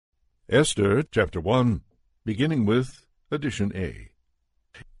Esther, chapter 1, beginning with Edition A.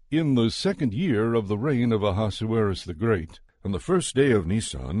 In the 2nd year of the reign of Ahasuerus the Great, on the 1st day of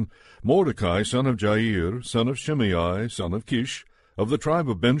Nisan, Mordecai, son of Jair, son of Shimei, son of Kish, of the tribe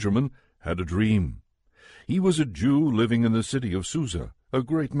of Benjamin, had a dream. He was a Jew living in the city of Susa, a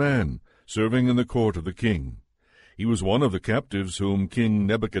great man, serving in the court of the king. He was one of the captives whom King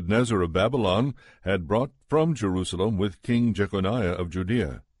Nebuchadnezzar of Babylon had brought from Jerusalem with King Jeconiah of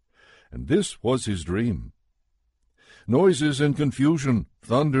Judea. And this was his dream. Noises and confusion,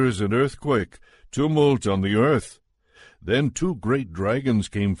 thunders and earthquake, tumult on the earth. Then 2 great dragons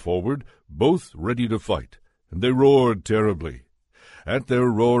came forward, both ready to fight, and they roared terribly. At their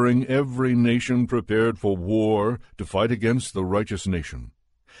roaring every nation prepared for war to fight against the righteous nation.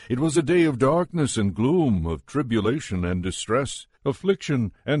 It was a day of darkness and gloom, of tribulation and distress,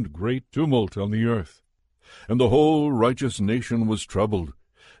 affliction and great tumult on the earth. And the whole righteous nation was troubled.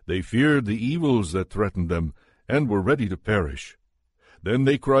 They feared the evils that threatened them, and were ready to perish. Then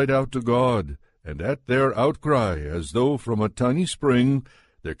they cried out to God, and at their outcry, as though from a tiny spring,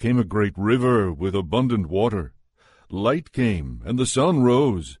 there came a great river with abundant water. Light came, and the sun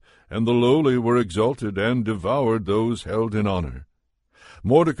rose, and the lowly were exalted, and devoured those held in honor.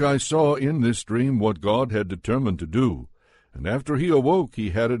 Mordecai saw in this dream what God had determined to do, and after he awoke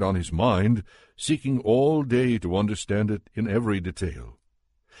he had it on his mind, seeking all day to understand it in every detail.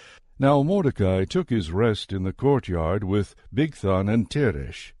 Now Mordecai took his rest in the courtyard with Bigthan and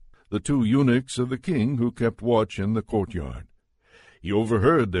Teresh, the 2 eunuchs of the king who kept watch in the courtyard. He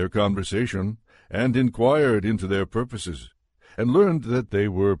overheard their conversation, and inquired into their purposes, and learned that they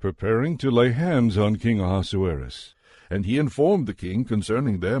were preparing to lay hands on King Ahasuerus, and he informed the king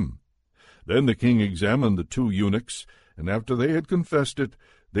concerning them. Then the king examined the 2 eunuchs, and after they had confessed it,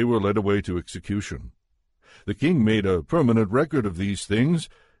 they were led away to execution. The king made a permanent record of these things,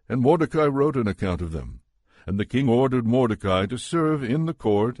 and Mordecai wrote an account of them. And the king ordered Mordecai to serve in the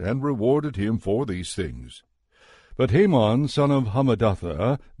court, and rewarded him for these things. But Haman, son of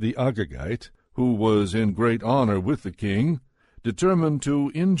Hammedatha, the Agagite, who was in great honor with the king, determined to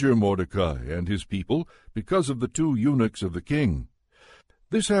injure Mordecai and his people because of the 2 eunuchs of the king.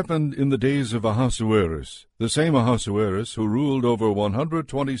 This happened in the days of Ahasuerus, the same Ahasuerus who ruled over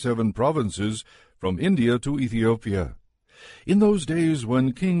 127 provinces from India to Ethiopia. In those days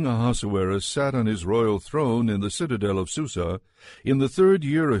when King Ahasuerus sat on his royal throne in the citadel of Susa, in the 3rd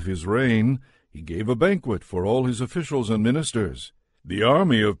year of his reign, he gave a banquet for all his officials and ministers. The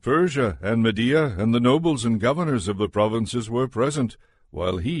army of Persia and Media and the nobles and governors of the provinces were present,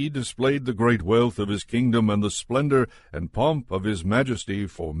 while he displayed the great wealth of his kingdom and the splendor and pomp of his majesty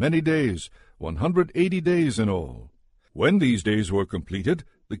for many days, 180 days in all. When these days were completed,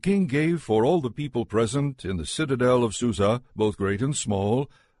 the king gave for all the people present in the citadel of Susa, both great and small,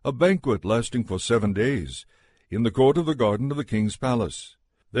 a banquet lasting for 7 days, in the court of the garden of the king's palace.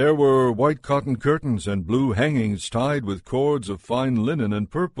 There were white cotton curtains and blue hangings tied with cords of fine linen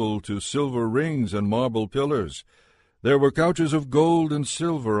and purple to silver rings and marble pillars. There were couches of gold and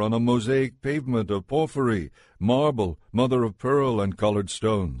silver on a mosaic pavement of porphyry, marble, mother of pearl, and colored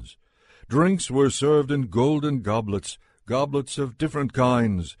stones. Drinks were served in golden goblets, goblets of different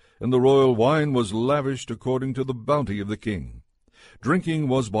kinds, and the royal wine was lavished according to the bounty of the king. Drinking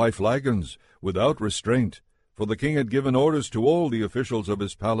was by flagons, without restraint, for the king had given orders to all the officials of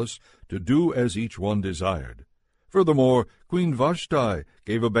his palace to do as each one desired. Furthermore, Queen Vashti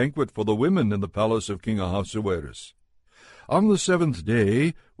gave a banquet for the women in the palace of King Ahasuerus. On the 7th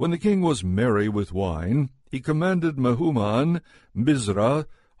day, when the king was merry with wine, he commanded Mehuman, Bizra,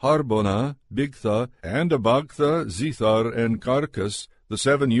 Harbona, Bigtha, and Abagtha, Zethar, and Carcas, the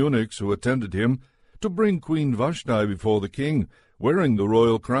 7 eunuchs who attended him, to bring Queen Vashti before the king, wearing the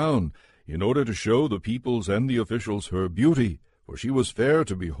royal crown, in order to show the peoples and the officials her beauty, for she was fair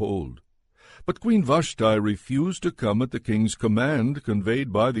to behold. But Queen Vashti refused to come at the king's command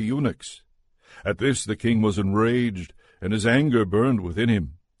conveyed by the eunuchs. At this the king was enraged, and his anger burned within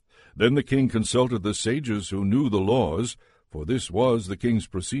him. Then the king consulted the sages who knew the laws, for this was the king's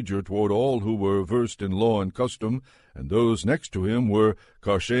procedure toward all who were versed in law and custom, and those next to him were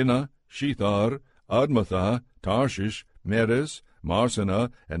Karshena, Shethar, Admatha, Tarshish, Meres,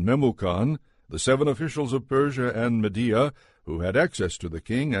 Marsena, and Memucan, the 7 officials of Persia and Media, who had access to the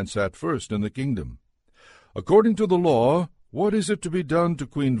king and sat first in the kingdom. According to the law, what is it to be done to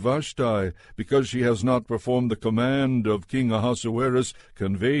Queen Vashti, because she has not performed the command of King Ahasuerus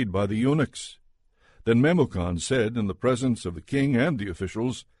conveyed by the eunuchs? Then Memucan said in the presence of the king and the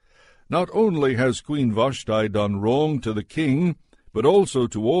officials, Not only has Queen Vashti done wrong to the king, but also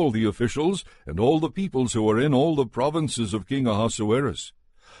to all the officials and all the peoples who are in all the provinces of King Ahasuerus.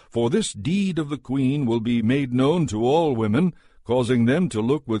 For this deed of the queen will be made known to all women, causing them to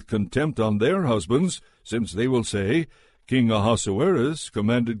look with contempt on their husbands, since they will say, King Ahasuerus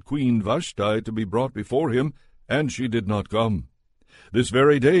commanded Queen Vashti to be brought before him, and she did not come. This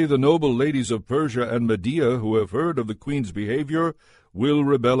very day the noble ladies of Persia and Media, who have heard of the queen's behavior, will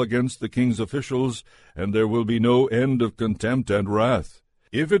rebel against the king's officials, and there will be no end of contempt and wrath.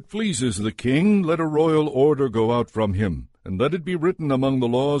 If it pleases the king, let a royal order go out from him, and let it be written among the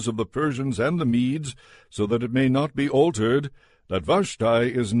laws of the Persians and the Medes, so that it may not be altered, that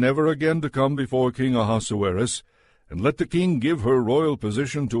Vashti is never again to come before King Ahasuerus, and let the king give her royal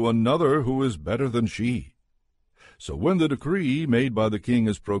position to another who is better than she. So when the decree made by the king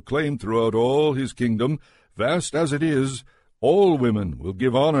is proclaimed throughout all his kingdom, vast as it is, all women will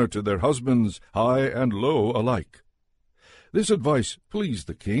give honor to their husbands, high and low alike. This advice pleased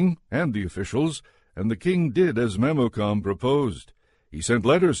the king and the officials, and the king did as Memucan proposed. He sent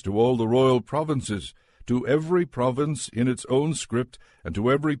letters to all the royal provinces, to every province in its own script, and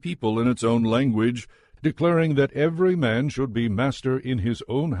to every people in its own language, declaring that every man should be master in his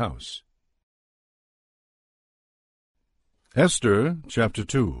own house. Esther chapter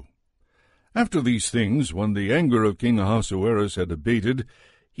 2. After these things, when the anger of King Ahasuerus had abated,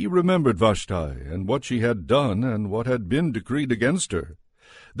 he remembered Vashti, and what she had done, and what had been decreed against her.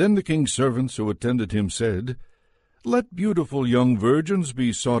 Then the king's servants who attended him said, Let beautiful young virgins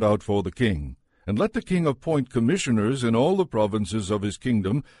be sought out for the king, and let the king appoint commissioners in all the provinces of his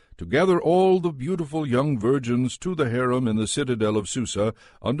kingdom, to gather all the beautiful young virgins to the harem in the citadel of Susa,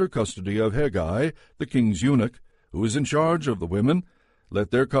 under custody of Hegai, the king's eunuch, who is in charge of the women.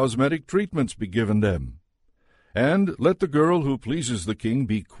 Let their cosmetic treatments be given them. And let the girl who pleases the king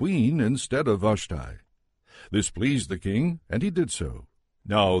be queen instead of Vashti. This pleased the king, and he did so.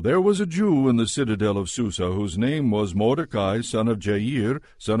 Now there was a Jew in the citadel of Susa, whose name was Mordecai, son of Jair,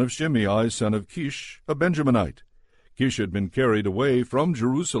 son of Shimei, son of Kish, a Benjaminite. Kish had been carried away from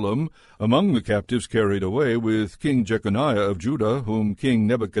Jerusalem, among the captives carried away with King Jeconiah of Judah, whom King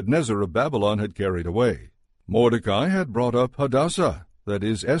Nebuchadnezzar of Babylon had carried away. Mordecai had brought up Hadassah, that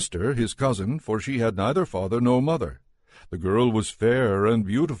is Esther, his cousin, for she had neither father nor mother. The girl was fair and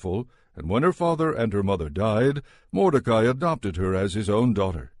beautiful, and when her father and her mother died, Mordecai adopted her as his own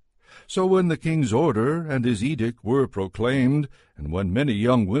daughter. So when the king's order and his edict were proclaimed, and when many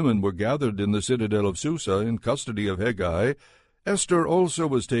young women were gathered in the citadel of Susa in custody of Hegai, Esther also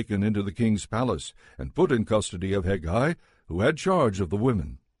was taken into the king's palace, and put in custody of Hegai, who had charge of the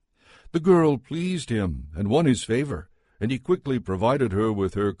women. The girl pleased him, and won his favor, and he quickly provided her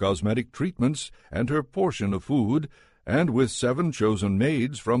with her cosmetic treatments and her portion of food, and with 7 chosen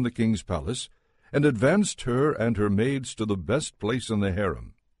maids from the king's palace, and advanced her and her maids to the best place in the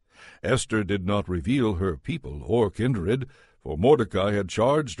harem. Esther did not reveal her people or kindred, for Mordecai had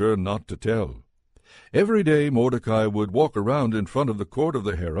charged her not to tell. Every day Mordecai would walk around in front of the court of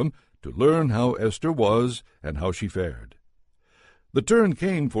the harem to learn how Esther was and how she fared. The turn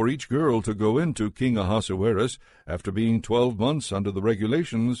came for each girl to go in to King Ahasuerus after being 12 months under the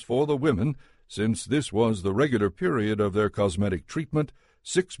regulations for the women, since this was the regular period of their cosmetic treatment,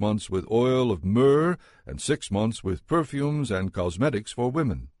 6 months with oil of myrrh, and 6 months with perfumes and cosmetics for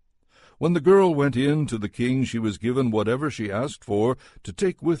women. When the girl went in to the king, she was given whatever she asked for to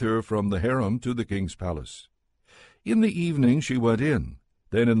take with her from the harem to the king's palace. In the evening she went in.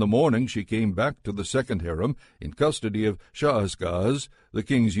 Then in the morning she came back to the second harem, in custody of Shaashgaz, the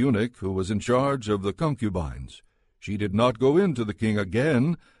king's eunuch, who was in charge of the concubines. She did not go in to the king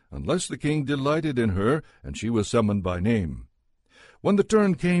again, unless the king delighted in her, and she was summoned by name. When the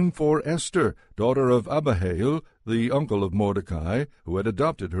turn came for Esther, daughter of Abihail, the uncle of Mordecai, who had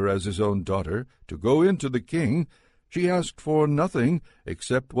adopted her as his own daughter, to go in to the king, she asked for nothing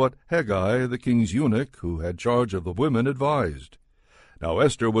except what Hegai, the king's eunuch, who had charge of the women, advised. Now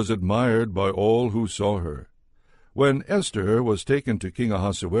Esther was admired by all who saw her. When Esther was taken to King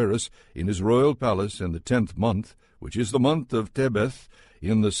Ahasuerus in his royal palace in the 10th month, which is the month of Tebeth,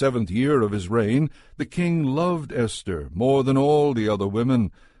 in the 7th year of his reign, the king loved Esther more than all the other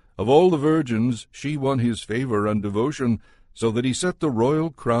women. Of all the virgins she won his favor and devotion, so that he set the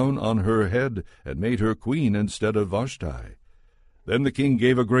royal crown on her head, and made her queen instead of Vashti. Then the king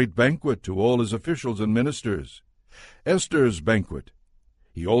gave a great banquet to all his officials and ministers. Esther's banquet.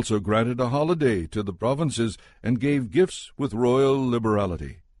 He also granted a holiday to the provinces, and gave gifts with royal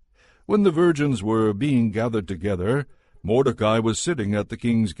liberality. When the virgins were being gathered together, Mordecai was sitting at the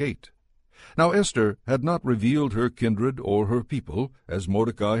king's gate. Now Esther had not revealed her kindred or her people, as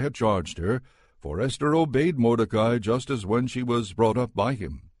Mordecai had charged her, for Esther obeyed Mordecai just as when she was brought up by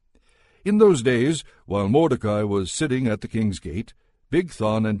him. In those days, while Mordecai was sitting at the king's gate,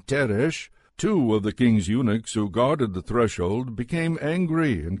 Bigthan and Teresh, two of the king's eunuchs who guarded the threshold, became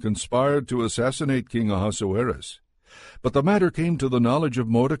angry and conspired to assassinate King Ahasuerus. But the matter came to the knowledge of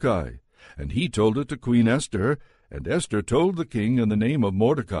Mordecai, and he told it to Queen Esther, and Esther told the king in the name of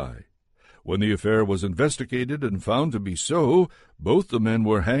Mordecai. When the affair was investigated and found to be so, both the men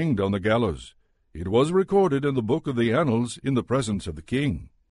were hanged on the gallows. It was recorded in the book of the Annals in the presence of the king.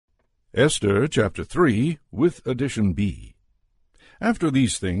 Esther chapter 3, with addition B. After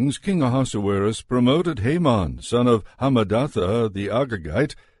these things, King Ahasuerus promoted Haman, son of Hammedatha the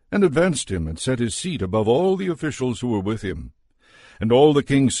Agagite, and advanced him, and set his seat above all the officials who were with him. And all the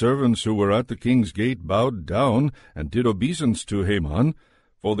king's servants who were at the king's gate bowed down, and did obeisance to Haman,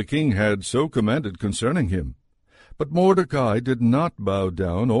 for the king had so commanded concerning him. But Mordecai did not bow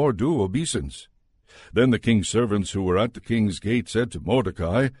down or do obeisance. Then the king's servants who were at the king's gate said to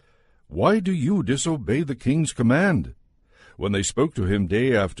Mordecai, "Why do you disobey the king's command?" When they spoke to him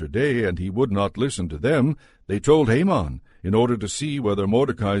day after day, and he would not listen to them, they told Haman, in order to see whether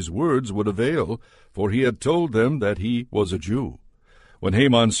Mordecai's words would avail, for he had told them that he was a Jew. When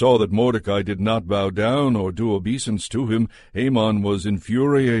Haman saw that Mordecai did not bow down or do obeisance to him, Haman was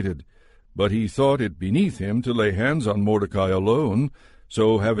infuriated. But he thought it beneath him to lay hands on Mordecai alone.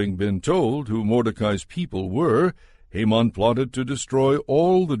 So, having been told who Mordecai's people were, Haman plotted to destroy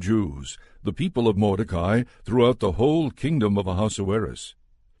all the Jews, the people of Mordecai, throughout the whole kingdom of Ahasuerus.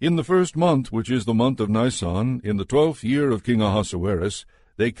 In the first month, which is the month of Nisan, in the 12th year of King Ahasuerus,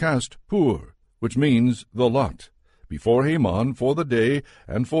 they cast Pur, which means the lot, before Haman for the day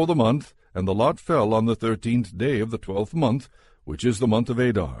and for the month, and the lot fell on the 13th day of the 12th month, which is the month of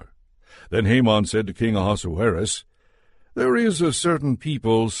Adar. Then Haman said to King Ahasuerus, "There is a certain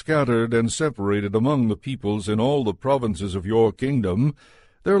people scattered and separated among the peoples in all the provinces of your kingdom.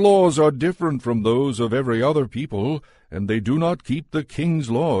 Their laws are different from those of every other people, and they do not keep the king's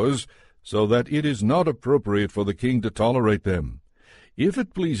laws, so that it is not appropriate for the king to tolerate them. If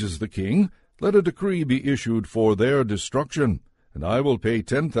it pleases the king, let a decree be issued for their destruction, and I will pay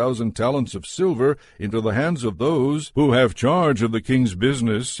 10,000 talents of silver into the hands of those who have charge of the king's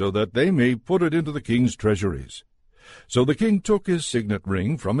business, so that they may put it into the king's treasuries." So the king took his signet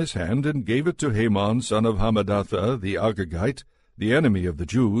ring from his hand and gave it to Haman, son of Hammedatha the Agagite, the enemy of the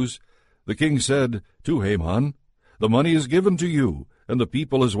Jews. The king said to Haman, "The money is given to you, and the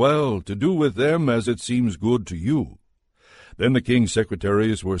people as well, to do with them as it seems good to you." Then the king's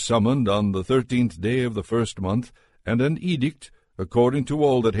secretaries were summoned on the 13th day of the first month, and an edict, according to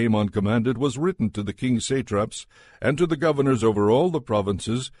all that Haman commanded, was written to the king's satraps, and to the governors over all the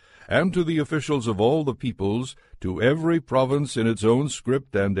provinces, and to the officials of all the peoples, to every province in its own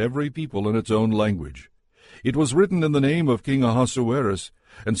script, and every people in its own language. It was written in the name of King Ahasuerus,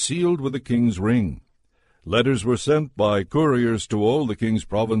 and sealed with the king's ring. Letters were sent by couriers to all the king's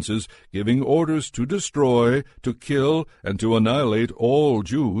provinces, giving orders to destroy, to kill, and to annihilate all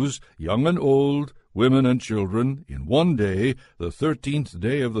Jews, young and old, women and children, in one day, the 13th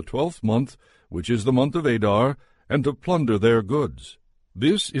day of the 12th month, which is the month of Adar, and to plunder their goods.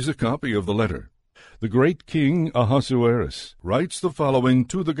 This is a copy of the letter. The great king Ahasuerus writes the following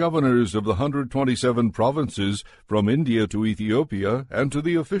to the governors of the 127 provinces from India to Ethiopia, and to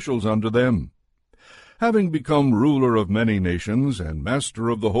the officials under them. Having become ruler of many nations, and master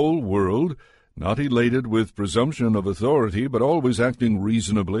of the whole world, not elated with presumption of authority, but always acting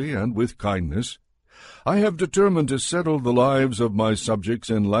reasonably and with kindness, I have determined to settle the lives of my subjects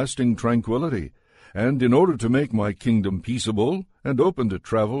in lasting tranquillity, and in order to make my kingdom peaceable, and open to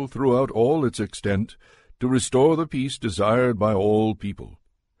travel throughout all its extent, to restore the peace desired by all people.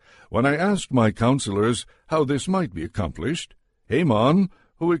 When I asked my counselors how this might be accomplished, Haman,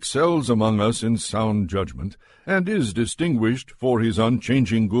 who excels among us in sound judgment, and is distinguished for his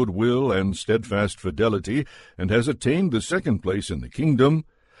unchanging good will and steadfast fidelity, and has attained the second place in the kingdom,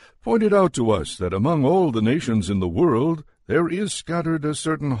 pointed out to us that among all the nations in the world there is scattered a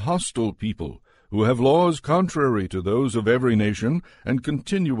certain hostile people, who have laws contrary to those of every nation, and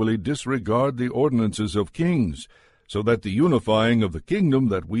continually disregard the ordinances of kings, so that the unifying of the kingdom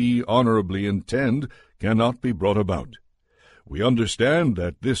that we honorably intend cannot be brought about. We understand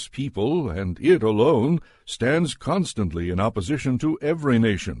that this people, and it alone, stands constantly in opposition to every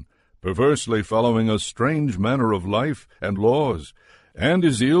nation, perversely following a strange manner of life and laws, and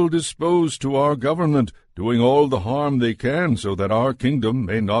is ill-disposed to our government, doing all the harm they can so that our kingdom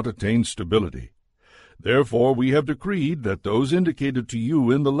may not attain stability. Therefore we have decreed that those indicated to you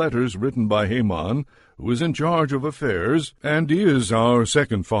in the letters written by Haman, who is in charge of affairs, and is our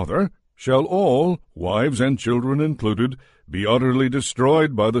second father, shall all, wives and children included, be utterly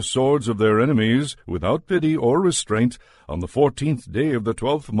destroyed by the swords of their enemies, without pity or restraint, on the 14th day of the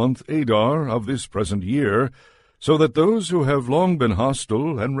 12th month Adar of this present year, so that those who have long been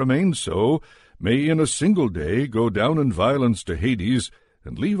hostile and remain so may in a single day go down in violence to Hades,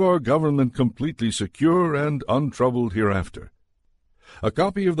 and leave our government completely secure and untroubled hereafter. A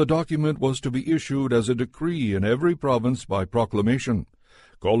copy of the document was to be issued as a decree in every province by proclamation,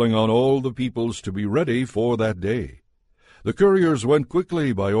 calling on all the peoples to be ready for that day. The couriers went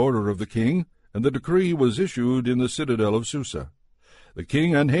quickly by order of the king, and the decree was issued in the citadel of Susa. The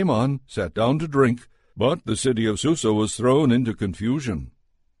king and Haman sat down to drink, but the city of Susa was thrown into confusion.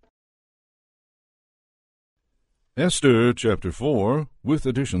 Esther chapter 4, with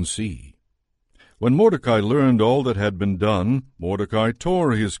addition C. When Mordecai learned all that had been done, Mordecai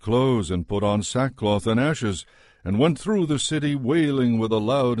tore his clothes and put on sackcloth and ashes, and went through the city wailing with a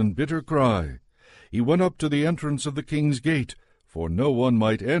loud and bitter cry. He went up to the entrance of the king's gate, for no one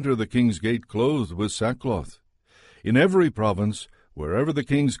might enter the king's gate clothed with sackcloth. In every province, wherever the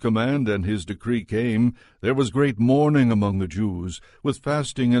king's command and his decree came, there was great mourning among the Jews, with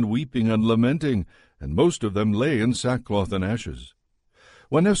fasting and weeping and lamenting, and most of them lay in sackcloth and ashes.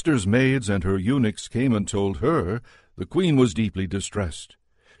 When Esther's maids and her eunuchs came and told her, the queen was deeply distressed.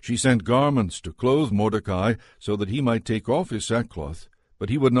 She sent garments to clothe Mordecai so that he might take off his sackcloth, but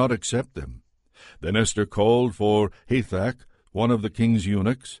he would not accept them. Then Esther called for Hathach, one of the king's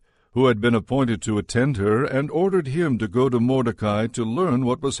eunuchs, who had been appointed to attend her, and ordered him to go to Mordecai to learn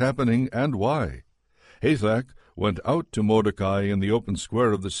what was happening and why. Hathach went out to Mordecai in the open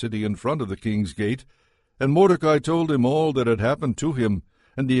square of the city in front of the king's gate, and Mordecai told him all that had happened to him,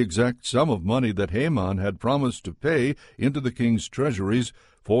 and the exact sum of money that Haman had promised to pay into the king's treasuries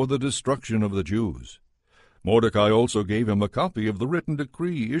for the destruction of the Jews. Mordecai also gave him a copy of the written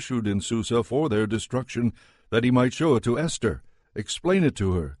decree issued in Susa for their destruction, that he might show it to Esther, explain it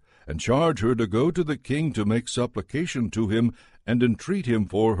to her, and charge her to go to the king to make supplication to him and entreat him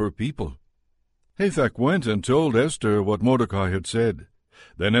for her people. Hathach went and told Esther what Mordecai had said.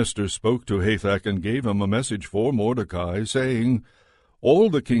 Then Esther spoke to Hathach and gave him a message for Mordecai, saying,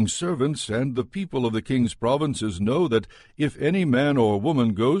 "All the king's servants and the people of the king's provinces know that if any man or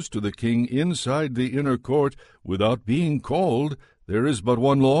woman goes to the king inside the inner court without being called, there is but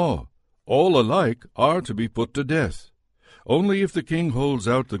one law. All alike are to be put to death. Only if the king holds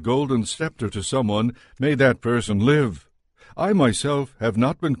out the golden scepter to someone may that person live. I myself have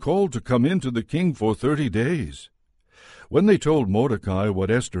not been called to come in to the king for 30 days. When they told Mordecai what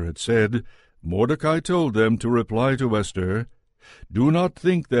Esther had said, Mordecai told them to reply to Esther, "Do not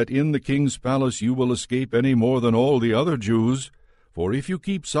think that in the king's palace you will escape any more than all the other Jews, for if you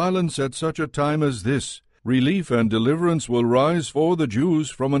keep silence at such a time as this, relief and deliverance will rise for the Jews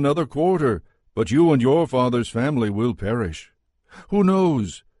from another quarter, but you and your father's family will perish. Who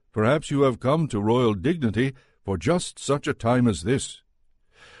knows? Perhaps you have come to royal dignity for just such a time as this."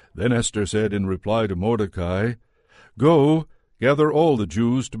 Then Esther said in reply to Mordecai, "Go, gather all the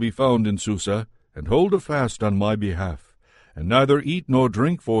Jews to be found in Susa, and hold a fast on my behalf, and neither eat nor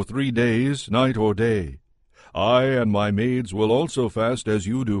drink for 3 days, night or day. I and my maids will also fast as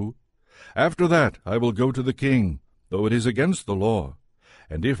you do. After that I will go to the king, though it is against the law.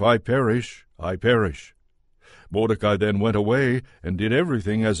 And if I perish, I perish." Mordecai then went away and did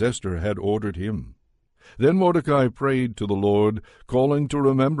everything as Esther had ordered him. Then Mordecai prayed to the Lord, calling to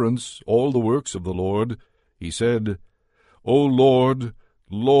remembrance all the works of the Lord. He said, "O Lord,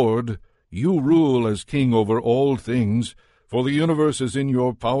 Lord, you rule as king over all things, for the universe is in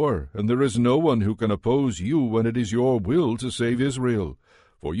your power, and there is no one who can oppose you when it is your will to save Israel.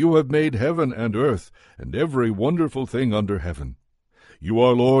 For you have made heaven and earth, and every wonderful thing under heaven. You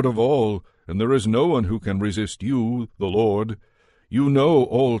are Lord of all, and there is no one who can resist you, the Lord. You know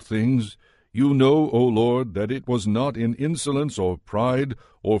all things. You know, O Lord, that it was not in insolence or pride,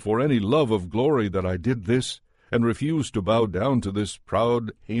 or for any love of glory that I did this, and refused to bow down to this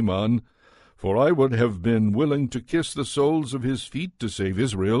proud Haman, for I would have been willing to kiss the soles of his feet to save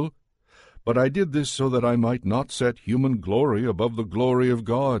Israel. But I did this so that I might not set human glory above the glory of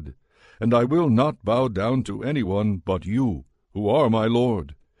God, and I will not bow down to anyone but you, who are my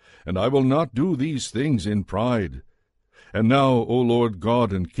Lord, and I will not do these things in pride. And now, O Lord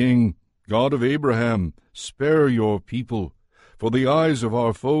God and King, God of Abraham, spare your people, for the eyes of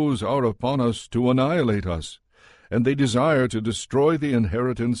our foes are upon us to annihilate us, and they desire to destroy the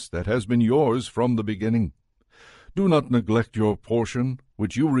inheritance that has been yours from the beginning. Do not neglect your portion,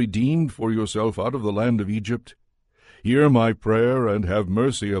 which you redeemed for yourself out of the land of Egypt. Hear my prayer and have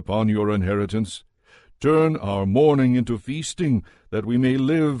mercy upon your inheritance. Turn our mourning into feasting, that we may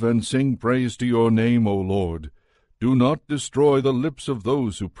live and sing praise to your name, O Lord. Do not destroy the lips of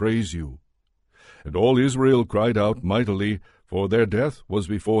those who praise you. And all Israel cried out mightily, for their death was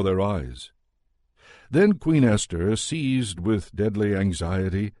before their eyes. Then Queen Esther, seized with deadly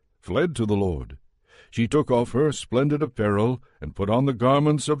anxiety, fled to the Lord. She took off her splendid apparel, and put on the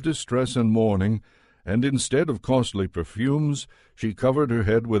garments of distress and mourning, and instead of costly perfumes, she covered her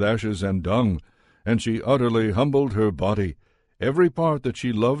head with ashes and dung, and she utterly humbled her body. Every part that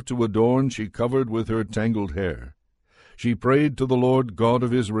she loved to adorn she covered with her tangled hair. She prayed to the Lord God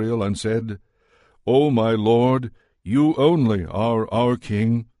of Israel, and said, O my Lord, you only are our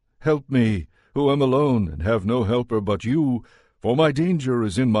King. Help me, who am alone, and have no helper but you, for my danger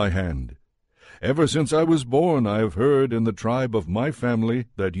is in my hand. Ever since I was born I have heard in the tribe of my family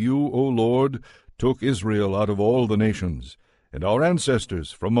that you, O Lord, took Israel out of all the nations, and our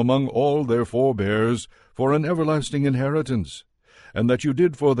ancestors from among all their forebears, for an everlasting inheritance, and that you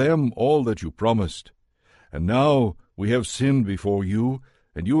did for them all that you promised. And now we have sinned before you,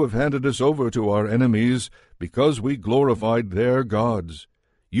 and you have handed us over to our enemies, because we glorified their gods.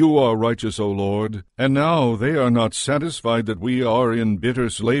 You are righteous, O Lord, and now they are not satisfied that we are in bitter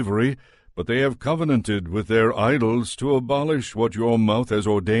slavery, but they have covenanted with their idols to abolish what your mouth has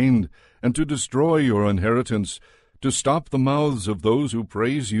ordained, and to destroy your inheritance, to stop the mouths of those who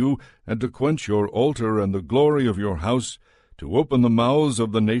praise you, and to quench your altar and the glory of your house, to open the mouths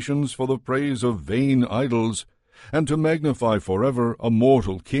of the nations for the praise of vain idols, and to magnify forever a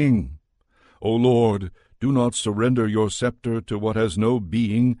mortal king. O Lord, do not surrender your scepter to what has no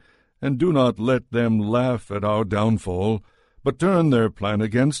being, and do not let them laugh at our downfall, but turn their plan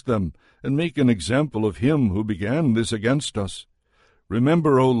against them, and make an example of him who began this against us.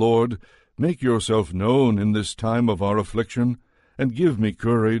 Remember, O Lord, make yourself known in this time of our affliction, and give me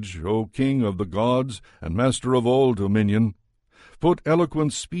courage, O King of the gods, and Master of all dominion. Put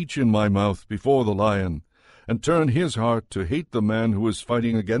eloquent speech in my mouth before the lion, and turn his heart to hate the man who is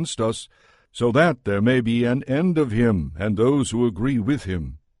fighting against us, so that there may be an end of him and those who agree with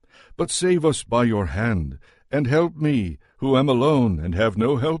him. But save us by your hand, and help me, who am alone and have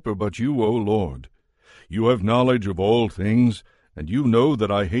no helper but you, O Lord. You have knowledge of all things, and you know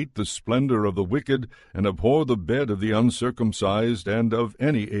that I hate the splendor of the wicked, and abhor the bed of the uncircumcised and of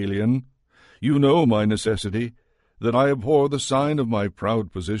any alien. You know my necessity, that I abhor the sign of my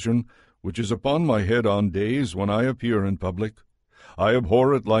proud position, which is upon my head on days when I appear in public. I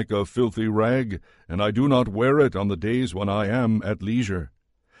abhor it like a filthy rag, and I do not wear it on the days when I am at leisure.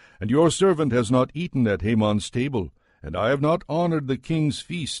 And your servant has not eaten at Haman's table, and I have not honored the king's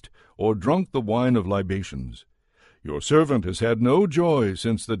feast, or drunk the wine of libations. Your servant has had no joy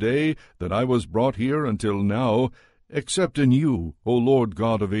since the day that I was brought here until now, except in you, O Lord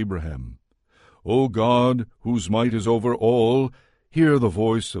God of Abraham. O God, whose might is over all, hear the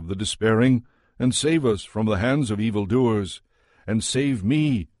voice of the despairing, and save us from the hands of evildoers, and save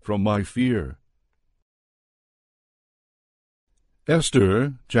me from my fear.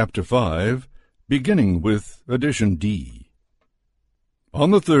 Esther, chapter 5, beginning with addition D. On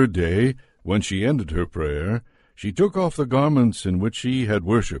the third day, when she ended her prayer, she took off the garments in which she had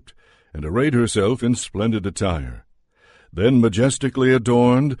worshipped, and arrayed herself in splendid attire. Then, majestically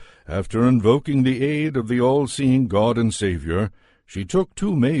adorned, after invoking the aid of the all-seeing God and Savior, she took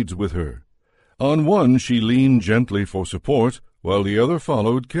 2 maids with her. On one she leaned gently for support, while the other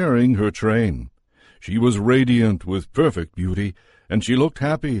followed, carrying her train. She was radiant with perfect beauty, and she looked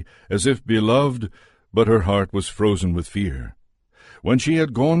happy, as if beloved, but her heart was frozen with fear. When she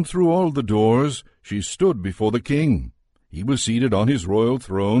had gone through all the doors, she stood before the king. He was seated on his royal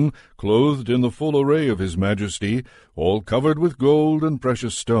throne, clothed in the full array of his majesty, all covered with gold and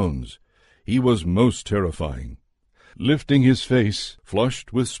precious stones. He was most terrifying. Lifting his face,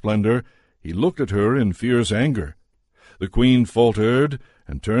 flushed with splendor, he looked at her in fierce anger. The queen faltered,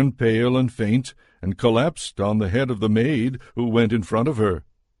 and turned pale and faint, and collapsed on the head of the maid who went in front of her.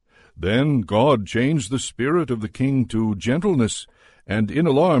 Then God changed the spirit of the king to gentleness, and in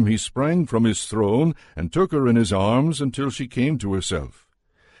alarm he sprang from his throne and took her in his arms until she came to herself.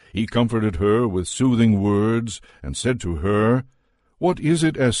 He comforted her with soothing words, and said to her, "What is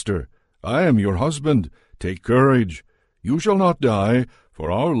it, Esther? I am your husband. Take courage. You shall not die, for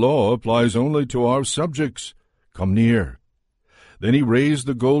our law applies only to our subjects. Come near." Then he raised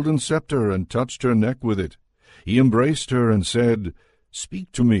the golden scepter and touched her neck with it. He embraced her and said,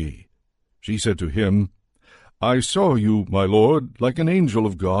 "Speak to me." She said to him, "I saw you, my lord, like an angel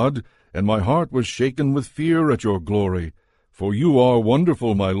of God, and my heart was shaken with fear at your glory. For you are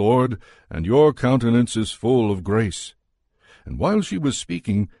wonderful, my lord, and your countenance is full of grace." And while she was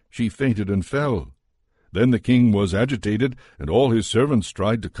speaking, she fainted and fell. Then the king was agitated, and all his servants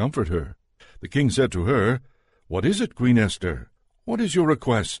tried to comfort her. The king said to her, "What is it, Queen Esther? What is your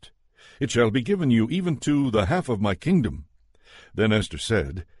request? It shall be given you even to the half of my kingdom." Then Esther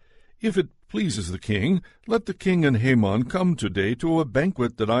said, "If it pleases the king, let the king and Haman come today to a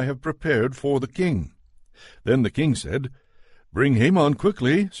banquet that I have prepared for the king." Then the king said, "Bring Haman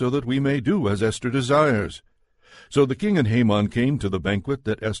quickly, so that we may do as Esther desires." So the king and Haman came to the banquet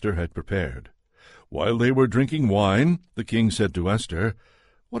that Esther had prepared. While they were drinking wine, the king said to Esther,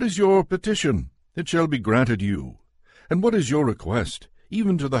 "What is your petition? It shall be granted you. And what is your request?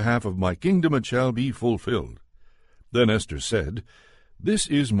 Even to the half of my kingdom it shall be fulfilled." Then Esther said, "This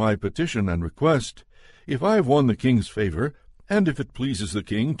is my petition and request. If I have won the king's favor, and if it pleases the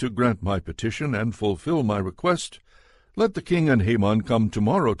king to grant my petition and fulfill my request, let the king and Haman come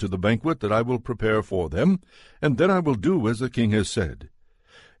tomorrow to the banquet that I will prepare for them, and then I will do as the king has said."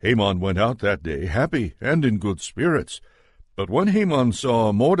 Haman went out that day happy and in good spirits. But when Haman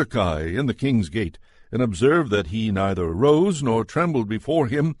saw Mordecai in the king's gate, and observed that he neither rose nor trembled before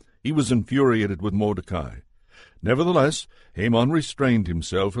him, he was infuriated with Mordecai. Nevertheless, Haman restrained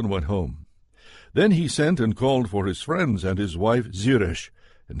himself and went home. Then he sent and called for his friends and his wife Zeresh,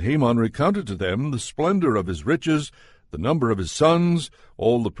 and Haman recounted to them the splendor of his riches, the number of his sons,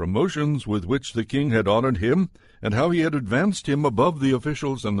 all the promotions with which the king had honored him, and how he had advanced him above the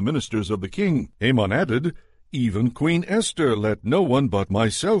officials and the ministers of the king. Haman added, "Even Queen Esther let no one but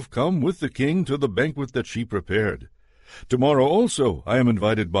myself come with the king to the banquet that she prepared. Tomorrow also I am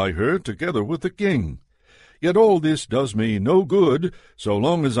invited by her together with the king. Yet all this does me no good, so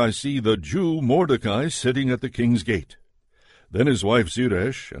long as I see the Jew Mordecai sitting at the king's gate." Then his wife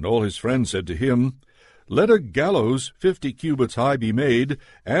Zeresh and all his friends said to him, "Let a gallows 50 cubits high be made,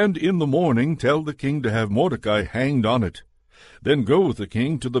 and in the morning tell the king to have Mordecai hanged on it. Then go with the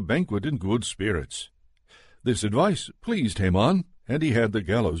king to the banquet in good spirits." This advice pleased Haman, and he had the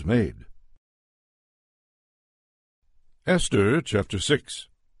gallows made. Esther chapter 6.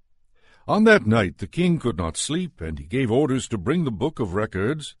 On that night the king could not sleep, and he gave orders to bring the book of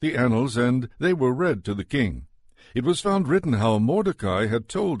records, the annals, and they were read to the king. It was found written how Mordecai had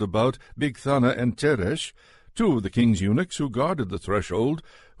told about Bigthana and Teresh, two of the king's eunuchs who guarded the threshold,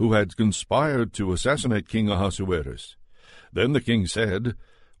 who had conspired to assassinate King Ahasuerus. Then the king said,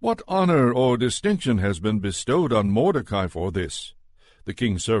 "What honor or distinction has been bestowed on Mordecai for this?" The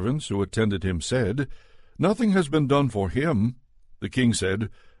king's servants who attended him said, "Nothing has been done for him." The king said,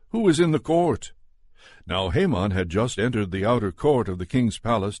 "Who is in the court?" Now Haman had just entered the outer court of the king's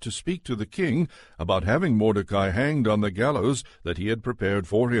palace to speak to the king about having Mordecai hanged on the gallows that he had prepared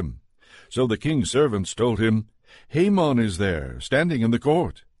for him. So the king's servants told him, "Haman is there, standing in the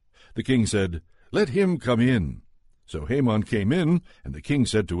court." The king said, "Let him come in." So Haman came in, and the king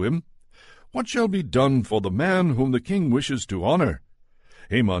said to him, "What shall be done for the man whom the king wishes to honor?"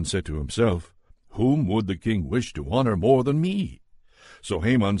 Haman said to himself, "Whom would the king wish to honor more than me?" So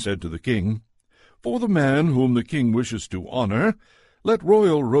Haman said to the king, "For the man whom the king wishes to honor, let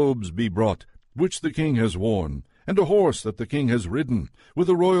royal robes be brought, which the king has worn, and a horse that the king has ridden, with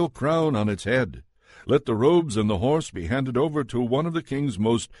a royal crown on its head. Let the robes and the horse be handed over to one of the king's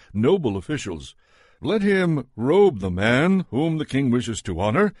most noble officials. Let him robe the man whom the king wishes to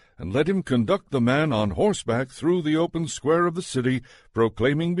honor, and let him conduct the man on horseback through the open square of the city,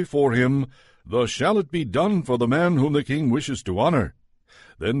 proclaiming before him, 'Thus shall it be done for the man whom the king wishes to honor.'"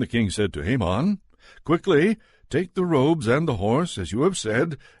 Then the king said to Haman, "Quickly, take the robes and the horse, as you have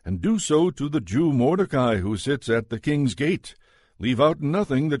said, and do so to the Jew Mordecai, who sits at the king's gate. Leave out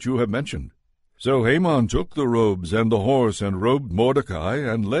nothing that you have mentioned." So Haman took the robes and the horse and robed Mordecai,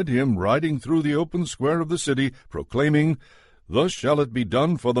 and led him riding through the open square of the city, proclaiming, "Thus shall it be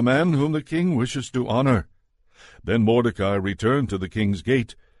done for the man whom the king wishes to honor." Then Mordecai returned to the king's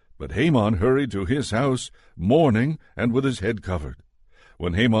gate, but Haman hurried to his house, mourning and with his head covered.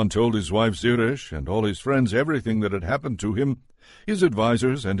 When Haman told his wife Zeresh and all his friends everything that had happened to him, his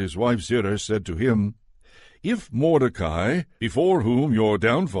advisers and his wife Zeresh said to him, "If Mordecai, before whom your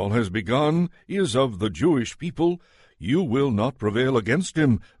downfall has begun, is of the Jewish people, you will not prevail against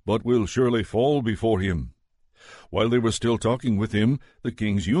him, but will surely fall before him." While they were still talking with him, the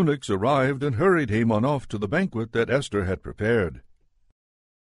king's eunuchs arrived and hurried Haman off to the banquet that Esther had prepared.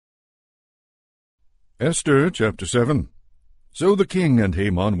 Esther chapter 7. So the king and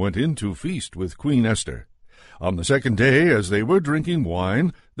Haman went in to feast with Queen Esther. On the second day, as they were drinking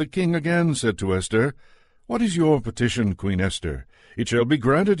wine, the king again said to Esther, "What is your petition, Queen Esther? It shall be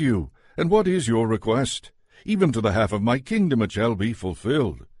granted you. And what is your request? Even to the half of my kingdom it shall be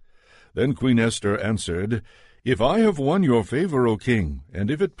fulfilled." Then Queen Esther answered, "If I have won your favor, O king, and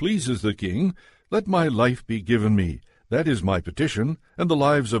if it pleases the king, Let my life be given me. That is my petition, and the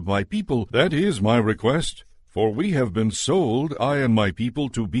lives of my people, that is my request. For we have been sold, I and my people,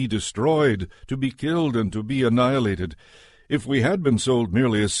 to be destroyed, to be killed, and to be annihilated. If we had been sold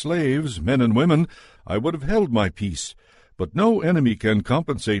merely as slaves, men and women, I would have held my peace. But no enemy can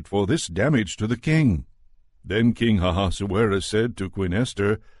compensate for this damage to the king." Then King Ahasuerus said to Queen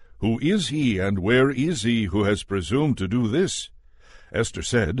Esther, "Who is he, and where is he who has presumed to do this?" Esther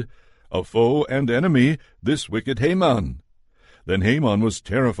said, "A foe and enemy, this wicked Haman." Then Haman was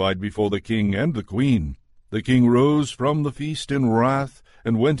terrified before the king and the queen. The king rose from the feast in wrath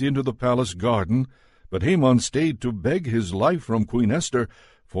and went into the palace garden, but Haman stayed to beg his life from Queen Esther,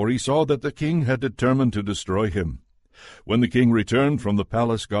 for he saw that the king had determined to destroy him. When the king returned from the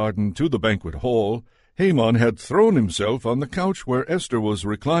palace garden to the banquet hall, Haman had thrown himself on the couch where Esther was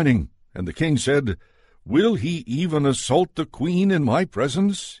reclining, and the king said, "Will he even assault the queen in my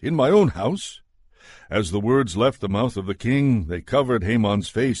presence, in my own house?" As the words left the mouth of the king, they covered Haman's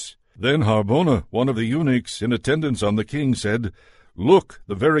face. Then Harbona, one of the eunuchs in attendance on the king, said, "Look,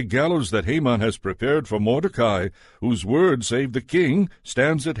 the very gallows that Haman has prepared for Mordecai, whose word saved the king,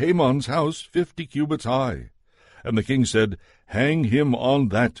 stands at Haman's house 50 cubits high." And the king said, "Hang him on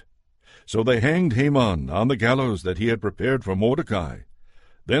that." So they hanged Haman on the gallows that he had prepared for Mordecai.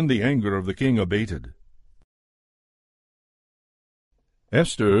 Then the anger of the king abated.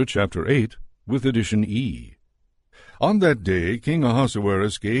 Esther chapter 8, with addition E. On that day King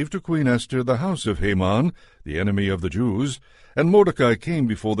Ahasuerus gave to Queen Esther the house of Haman, the enemy of the Jews, and Mordecai came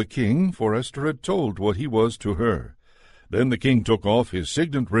before the king, for Esther had told what he was to her. Then the king took off his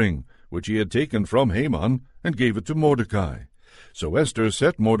signet ring, which he had taken from Haman, and gave it to Mordecai. So Esther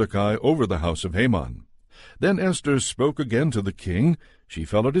set Mordecai over the house of Haman. Then Esther spoke again to the king. She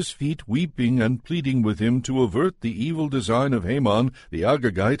fell at his feet, weeping and pleading with him to avert the evil design of Haman the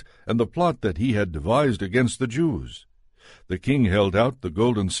Agagite and the plot that he had devised against the Jews. The king held out the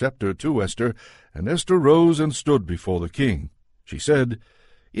golden scepter to Esther, and Esther rose and stood before the king. She said,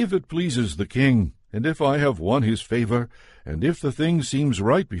 "If it pleases the king, and if I have won his favor, and if the thing seems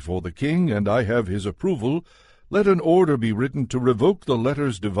right before the king, and I have his approval, let an order be written to revoke the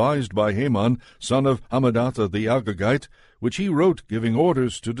letters devised by Haman, son of Hammedatha the Agagite, which he wrote giving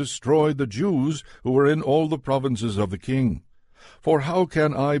orders to destroy the Jews who were in all the provinces of the king. For how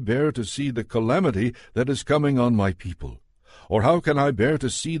can I bear to see the calamity that is coming on my people? Or how can I bear to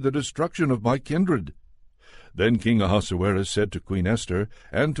see the destruction of my kindred?" Then King Ahasuerus said to Queen Esther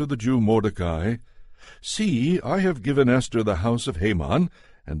and to the Jew Mordecai, "See, I have given Esther the house of Haman,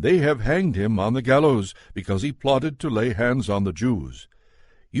 and they have hanged him on the gallows, because he plotted to lay hands on the Jews.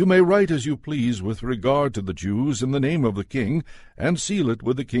 You may write as you please with regard to the Jews in the name of the king, and seal it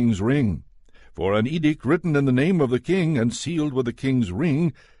with the king's ring. For an edict written in the name of the king and sealed with the king's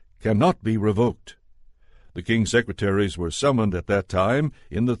ring cannot be revoked." The king's secretaries were summoned at that time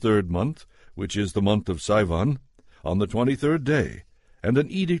in the 3rd month, which is the month of Sivan, on the 23rd day, and an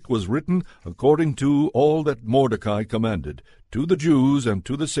edict was written according to all that Mordecai commanded, to the Jews and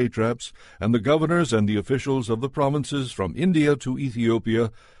to the satraps, and the governors and the officials of the provinces from India to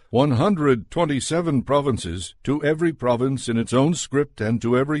Ethiopia, 127 provinces, to every province in its own script and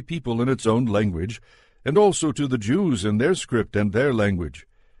to every people in its own language, and also to the Jews in their script and their language.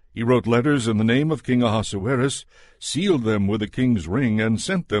 He wrote letters in the name of King Ahasuerus, sealed them with the king's ring, and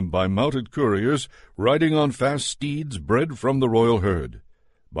sent them by mounted couriers, riding on fast steeds bred from the royal herd.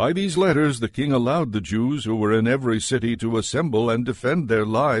 By these letters the king allowed the Jews who were in every city to assemble and defend their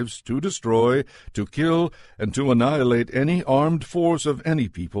lives, to destroy, to kill, and to annihilate any armed force of any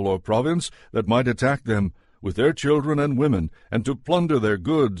people or province that might attack them, with their children and women, and to plunder their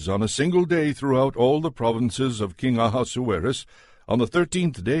goods on a single day throughout all the provinces of King Ahasuerus, on the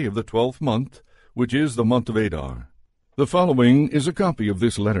 13th day of the 12th month, which is the month of Adar. The following is a copy of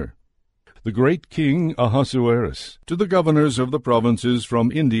this letter. The great King Ahasuerus, to the governors of the provinces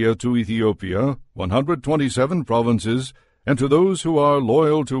from India to Ethiopia, 127 provinces, and to those who are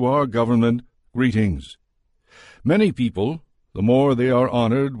loyal to our government, greetings. Many people, the more they are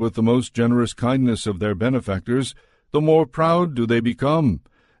honored with the most generous kindness of their benefactors, the more proud do they become,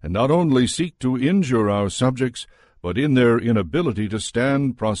 and not only seek to injure our subjects, but in their inability to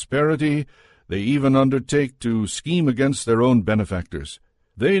stand prosperity, they even undertake to scheme against their own benefactors.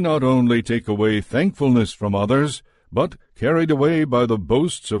 They not only take away thankfulness from others, but, carried away by the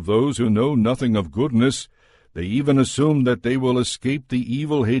boasts of those who know nothing of goodness, they even assume that they will escape the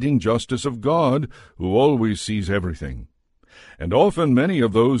evil-hating justice of God, who always sees everything. And often many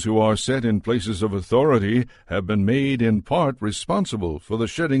of those who are set in places of authority have been made in part responsible for the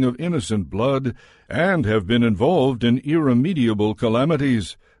shedding of innocent blood, and have been involved in irremediable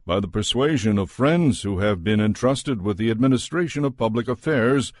calamities, by the persuasion of friends who have been entrusted with the administration of public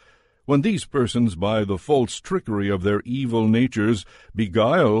affairs, when these persons by the false trickery of their evil natures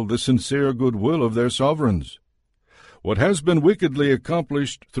beguile the sincere goodwill of their sovereigns. What has been wickedly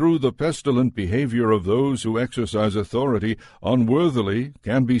accomplished through the pestilent behavior of those who exercise authority unworthily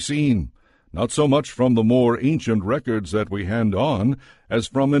can be seen, not so much from the more ancient records that we hand on, as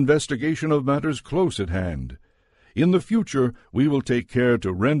from investigation of matters close at hand. In the future we will take care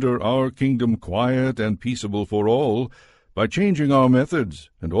to render our kingdom quiet and peaceable for all, by changing our methods,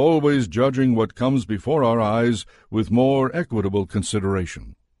 and always judging what comes before our eyes with more equitable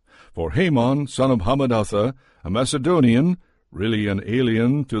consideration. For Haman, son of Hammedatha, a Macedonian, really an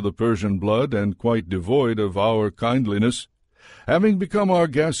alien to the Persian blood and quite devoid of our kindliness, having become our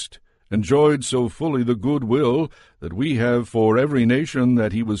guest, enjoyed so fully the goodwill that we have for every nation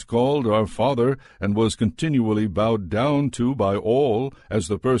that he was called our father, and was continually bowed down to by all as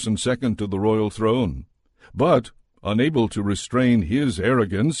the person second to the royal throne. But, unable to restrain his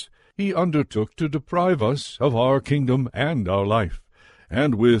arrogance, he undertook to deprive us of our kingdom and our life,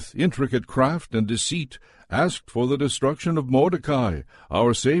 and with intricate craft and deceit asked for the destruction of Mordecai,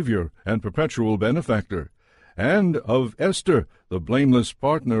 our Savior and perpetual benefactor, and of Esther, the blameless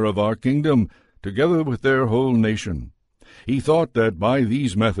partner of our kingdom, together with their whole nation. He thought that by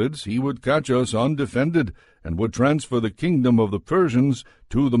these methods he would catch us undefended, and would transfer the kingdom of the Persians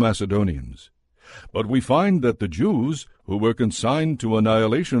to the Macedonians. But we find that the Jews, who were consigned to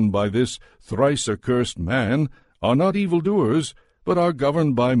annihilation by this thrice-accursed man, are not evildoers, but are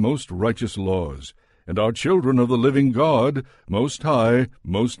governed by most righteous laws, and are children of the living God, most high,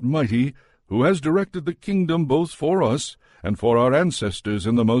 most mighty, who has directed the kingdom both for us and for our ancestors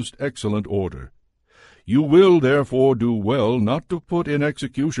in the most excellent order. You will therefore do well not to put in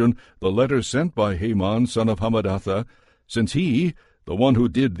execution the letter sent by Haman, son of Hammedatha, since he, the one who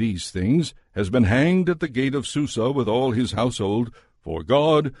did these things, has been hanged at the gate of Susa with all his household, for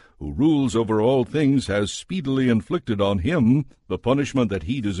God, who rules over all things, has speedily inflicted on him the punishment that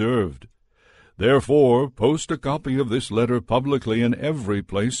he deserved. Therefore post a copy of this letter publicly in every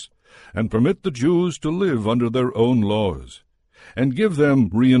place, and permit the Jews to live under their own laws, and give them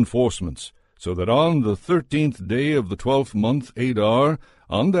reinforcements, so that on the 13th day of the 12th month Adar,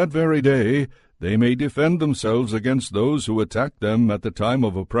 on that very day, they may defend themselves against those who attack them at the time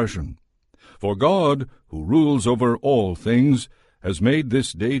of oppression. For God, who rules over all things, has made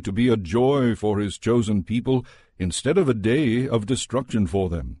this day to be a joy for his chosen people, instead of a day of destruction for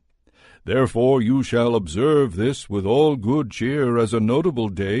them. Therefore you shall observe this with all good cheer as a notable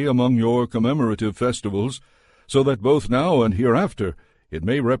day among your commemorative festivals, so that both now and hereafter it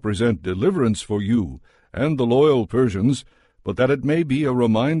may represent deliverance for you and the loyal Persians, but that it may be a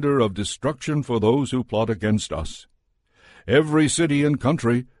reminder of destruction for those who plot against us. Every city and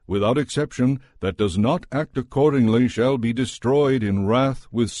country, without exception, that does not act accordingly shall be destroyed in wrath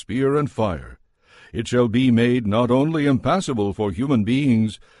with spear and fire. It shall be made not only impassable for human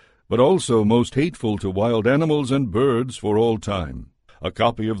beings, but also most hateful to wild animals and birds for all time. A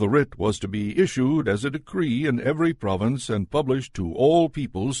copy of the writ was to be issued as a decree in every province and published to all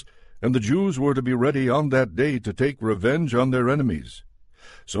peoples, and the Jews were to be ready on that day to take revenge on their enemies.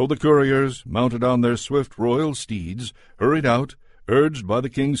 So the couriers, mounted on their swift royal steeds, hurried out, urged by the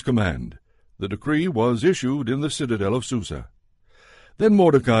king's command. The decree was issued in the citadel of Susa. Then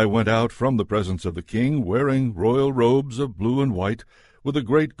Mordecai went out from the presence of the king, wearing royal robes of blue and white, with a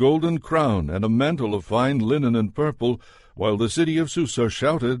great golden crown and a mantle of fine linen and purple, while the city of Susa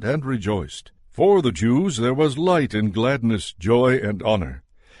shouted and rejoiced. For the Jews there was light and gladness, joy and honor.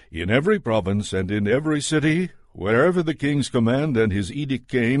 In every province and in every city, wherever the king's command and his edict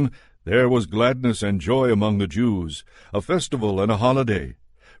came, there was gladness and joy among the Jews, a festival and a holiday.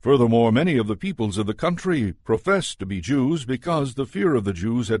 Furthermore, many of the peoples of the country professed to be Jews because the fear of the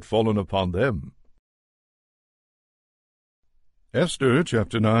Jews had fallen upon them. Esther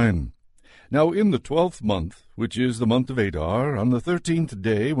chapter 9. Now in the 12th month, which is the month of Adar, on the 13th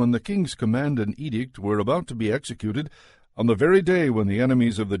day, when the king's command and edict were about to be executed, on the very day when the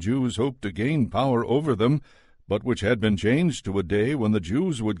enemies of the Jews hoped to gain power over them, but which had been changed to a day when the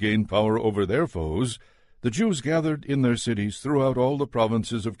Jews would gain power over their foes, the Jews gathered in their cities throughout all the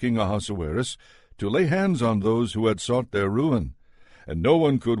provinces of King Ahasuerus to lay hands on those who had sought their ruin. And no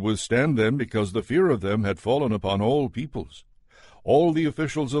one could withstand them, because the fear of them had fallen upon all peoples. All the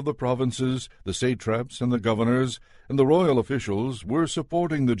officials of the provinces, the satraps and the governors, and the royal officials were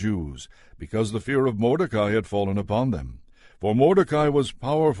supporting the Jews, because the fear of Mordecai had fallen upon them. For Mordecai was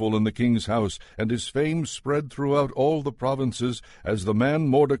powerful in the king's house, and his fame spread throughout all the provinces as the man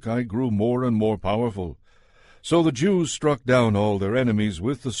Mordecai grew more and more powerful. So the Jews struck down all their enemies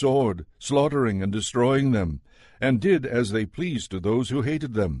with the sword, slaughtering and destroying them, and did as they pleased to those who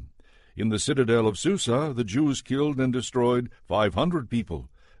hated them. In the citadel of Susa the Jews killed and destroyed 500 people.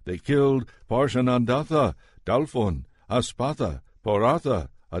 They killed Parshanandatha, Dalphon, Aspatha, Poratha,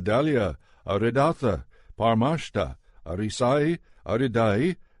 Adalia, Aridatha, Parmashta, Arisai,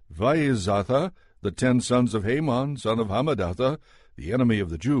 Aridai, Vaizatha, the 10 sons of Haman, son of Hammedatha, the enemy of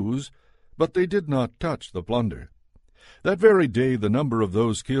the Jews, but they did not touch the plunder. That very day the number of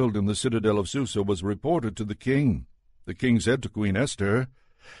those killed in the citadel of Susa was reported to the king. The king said to Queen Esther,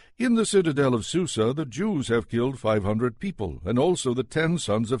 "In the citadel of Susa the Jews have killed 500 people, and also the 10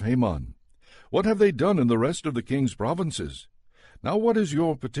 sons of Haman. What have they done in the rest of the king's provinces? Now what is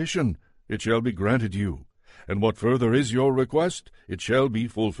your petition? It shall be granted you. And what further is your request? It shall be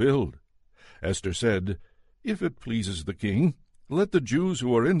fulfilled." Esther said, "If it pleases the king, let the Jews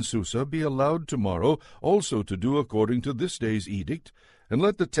who are in Susa be allowed tomorrow also to do according to this day's edict, and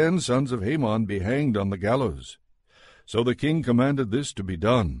let the 10 sons of Haman be hanged on the gallows." So the king commanded this to be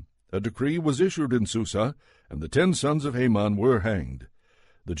done. A decree was issued in Susa, and the 10 sons of Haman were hanged.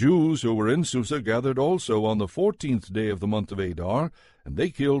 The Jews who were in Susa gathered also on the 14th day of the month of Adar, and they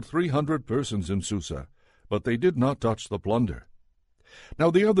killed 300 persons in Susa, but they did not touch the plunder.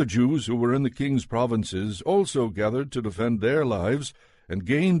 Now the other Jews who were in the king's provinces also gathered to defend their lives, and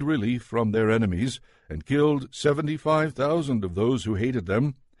gained relief from their enemies, and killed 75,000 of those who hated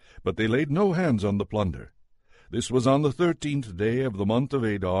them, but they laid no hands on the plunder. This was on the 13th day of the month of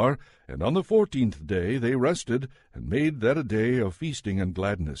Adar, and on the 14th day they rested, and made that a day of feasting and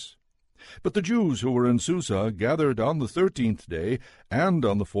gladness. But the Jews who were in Susa gathered on the 13th day and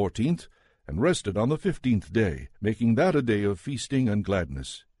on the 14th, and rested on the 15th day, making that a day of feasting and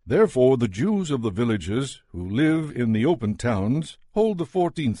gladness. Therefore the Jews of the villages, who live in the open towns, hold the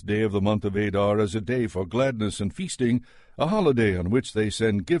 14th day of the month of Adar as a day for gladness and feasting, a holiday on which they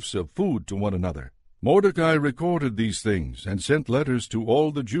send gifts of food to one another. Mordecai recorded these things, and sent letters to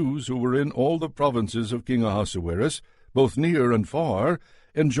all the Jews who were in all the provinces of King Ahasuerus, both near and far,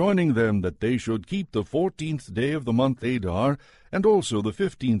 enjoining them that they should keep the 14th day of the month Adar, and also the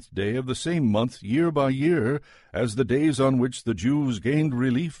 15th day of the same month year by year, as the days on which the Jews gained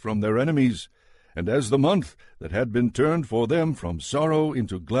relief from their enemies, and as the month that had been turned for them from sorrow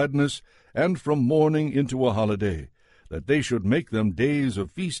into gladness, and from mourning into a holiday, that they should make them days of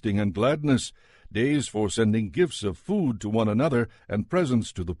feasting and gladness, days for sending gifts of food to one another and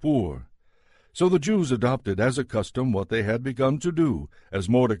presents to the poor. So the Jews adopted as a custom what they had begun to do, as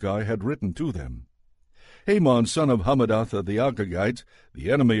Mordecai had written to them. Haman, son of Hammedatha the Agagite,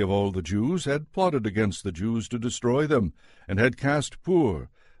 the enemy of all the Jews, had plotted against the Jews to destroy them, and had cast Pur,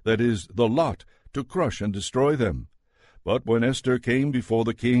 that is, the lot, to crush and destroy them. But when Esther came before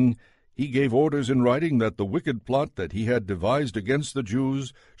the king, he gave orders in writing that the wicked plot that he had devised against the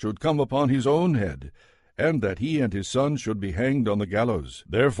Jews should come upon his own head, and that he and his son should be hanged on the gallows.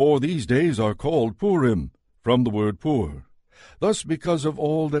 Therefore these days are called Purim, from the word Pur. Thus, because of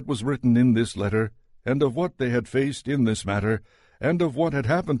all that was written in this letter, and of what they had faced in this matter, and of what had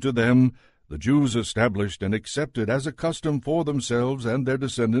happened to them, the Jews established and accepted as a custom for themselves and their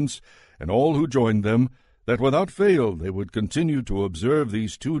descendants, and all who joined them, that without fail they would continue to observe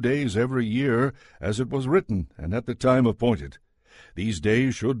these 2 days every year, as it was written, and at the time appointed. These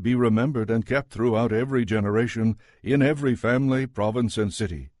days should be remembered and kept throughout every generation, in every family, province, and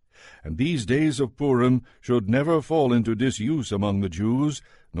city. And these days of Purim should never fall into disuse among the Jews,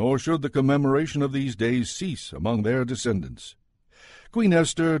 nor should the commemoration of these days cease among their descendants. Queen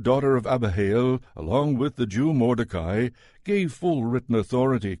Esther, daughter of Abihail, along with the Jew Mordecai, gave full written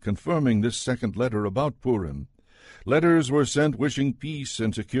authority confirming this second letter about Purim. Letters were sent wishing peace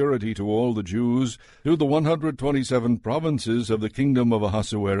and security to all the Jews, to the 127 provinces of the kingdom of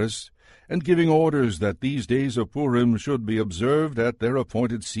Ahasuerus, and giving orders that these days of Purim should be observed at their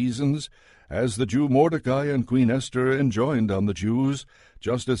appointed seasons, as the Jew Mordecai and Queen Esther enjoined on the Jews,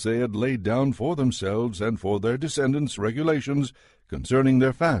 just as they had laid down for themselves and for their descendants regulations concerning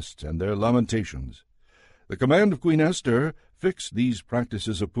their fasts and their lamentations. The command of Queen Esther fixed these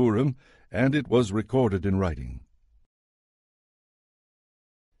practices of Purim, and it was recorded in writing.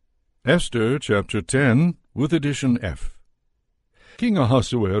 Esther chapter 10, with edition F. King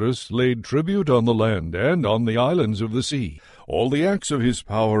Ahasuerus laid tribute on the land and on the islands of the sea, all the acts of his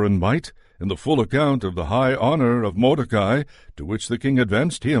power and might, and the full account of the high honor of Mordecai, to which the king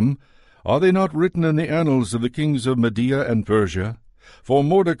advanced him. Are they not written in the annals of the kings of Media and Persia? For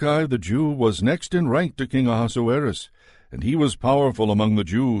Mordecai the Jew was next in rank to King Ahasuerus, and he was powerful among the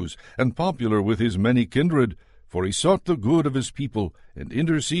Jews, and popular with his many kindred, for he sought the good of his people, and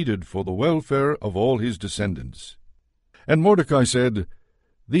interceded for the welfare of all his descendants. And Mordecai said,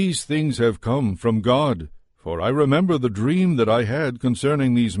 These things have come from God, for I remember the dream that I had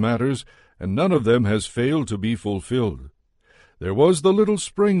concerning these matters, and none of them has failed to be fulfilled. There was the little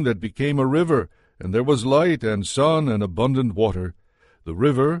spring that became a river, and there was light and sun and abundant water. The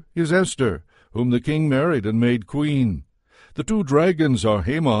river is Esther, whom the king married and made queen. The 2 dragons are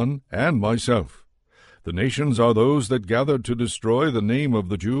Haman and myself. The nations are those that gathered to destroy the name of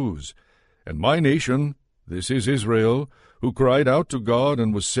the Jews. And my nation, this is Israel, who cried out to God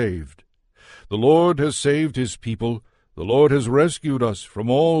and was saved. The Lord has saved his people. The Lord has rescued us from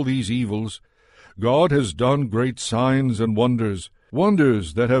all these evils. God has done great signs and wonders,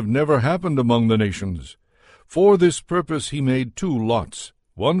 wonders that have never happened among the nations. For this purpose he made 2 lots,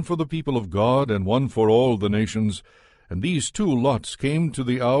 one for the people of God and one for all the nations. And these 2 lots came to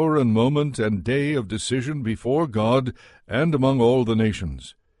the hour and moment and day of decision before God and among all the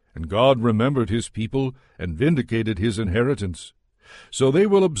nations. And God remembered his people and vindicated his inheritance. So they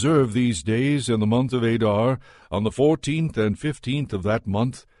will observe these days in the month of Adar, on the 14th and 15th of that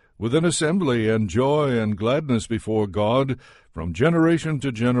month, with an assembly and joy and gladness before God, from generation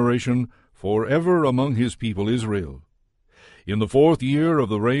to generation, forever among his people Israel. In the 4th year of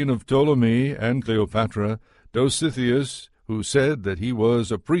the reign of Ptolemy and Cleopatra, Dositheus, who said that he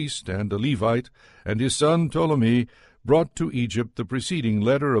was a priest and a Levite, and his son Ptolemy, brought to Egypt the preceding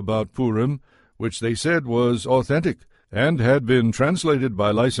letter about Purim, which they said was authentic, and had been translated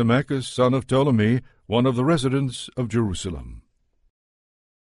by Lysimachus, son of Ptolemy, one of the residents of Jerusalem.